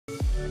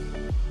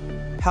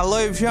Hello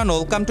everyone,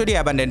 welcome to the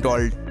Abandoned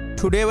World.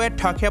 Today we are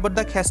talking about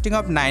the casting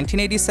of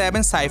 1987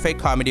 sci-fi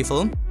comedy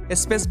film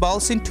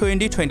Spaceballs in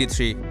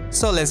 2023.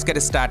 So let's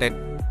get started.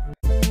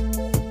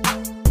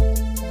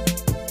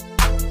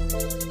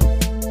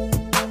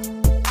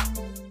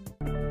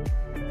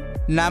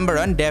 Number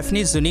 1.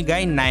 Daphne Zuniga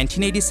in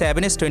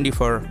 1987 is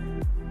 24.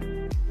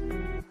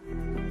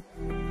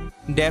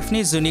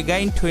 Daphne Zuniga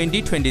in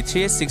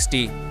 2023 is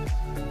 60.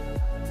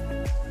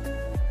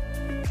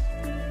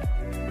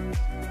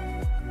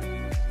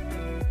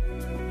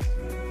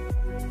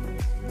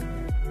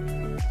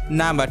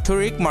 Number 2.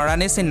 Rick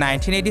Moranis in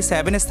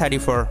 1987 is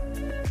 34.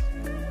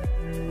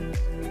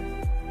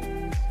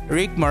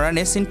 Rick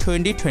Moranis in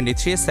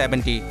 2023 is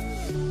 70.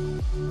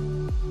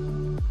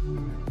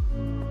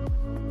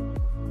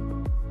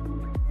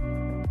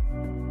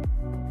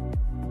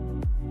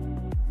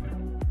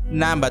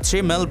 Number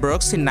 3. Mel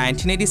Brooks in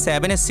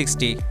 1987 is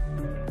 60.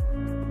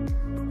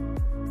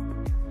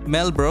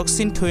 Mel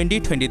Brooks in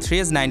 2023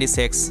 is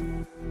 96.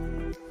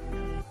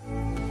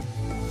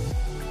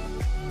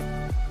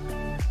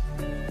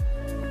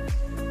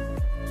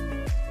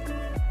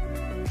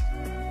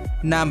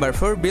 Number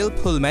 4. Bill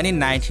Pullman in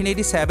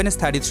 1987 is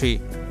 33.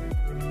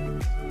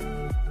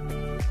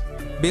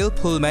 Bill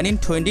Pullman in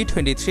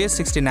 2023 is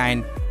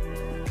 69.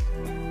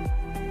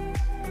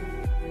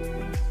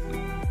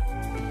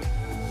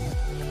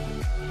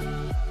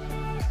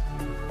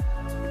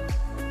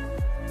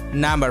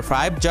 Number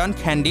 5. John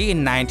Candy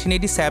in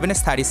 1987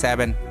 is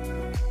 37.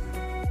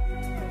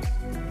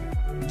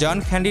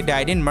 John Candy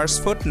died in March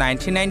 4,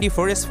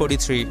 1994 is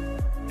 43.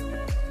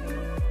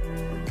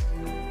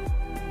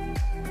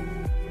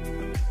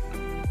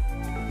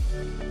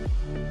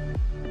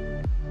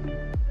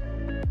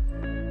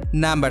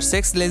 Number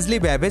 6. Leslie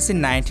Babbage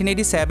in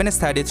 1987 is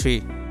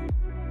 33.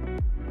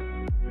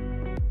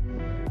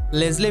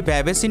 Leslie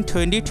Babbage in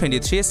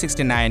 2023 is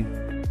 69.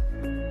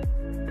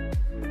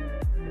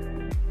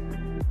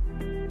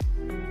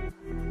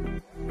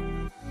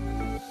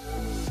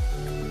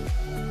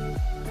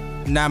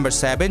 Number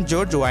 7.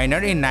 George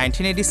Wyner in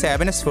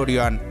 1987 is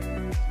 41.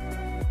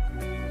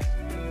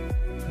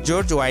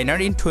 George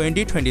Wyner in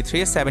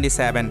 2023 is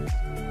 77.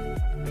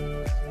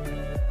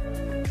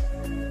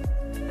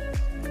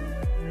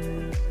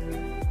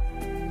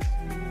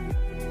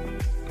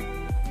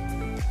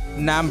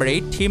 Number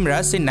 8. Tim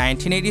Russ in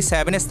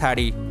 1987 is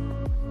 30.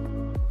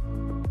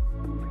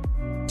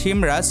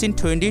 Tim Russ in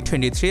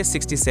 2023 is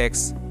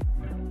 66.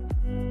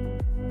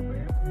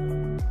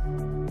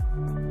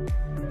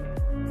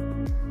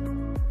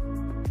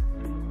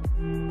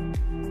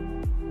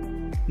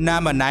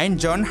 Number 9.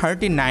 John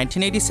Hurt in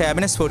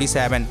 1987 is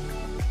 47.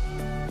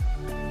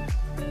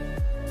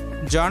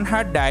 John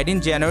Hurt died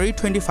in January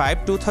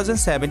 25,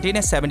 2017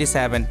 is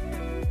 77.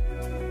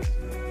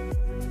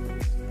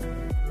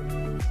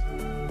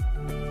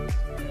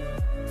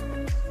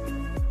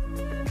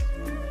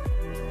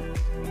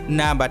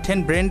 Number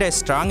 10. Brenda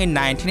Strong in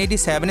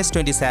 1987 is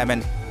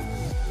 27.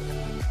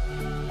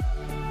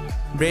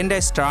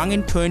 Brenda Strong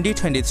in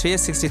 2023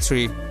 is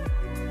 63.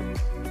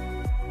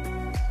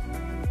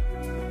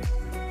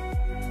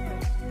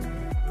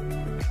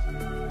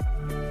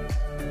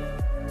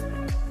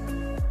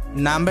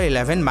 Number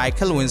 11.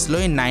 Michael Winslow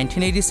in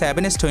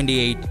 1987 is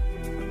 28.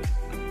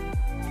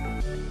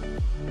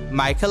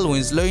 Michael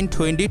Winslow in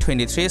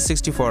 2023 is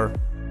 64.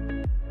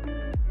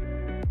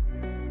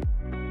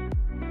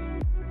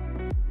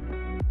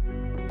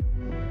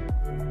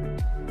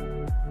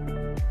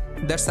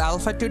 That's all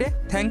for today.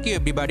 Thank you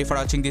everybody for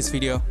watching this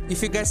video.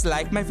 If you guys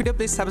like my video,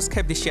 please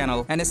subscribe this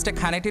channel and stay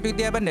connected with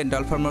the Abandoned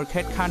World for more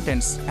great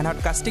contents and hot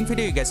casting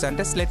video you guys want,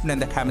 just let me know in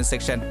the comment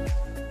section.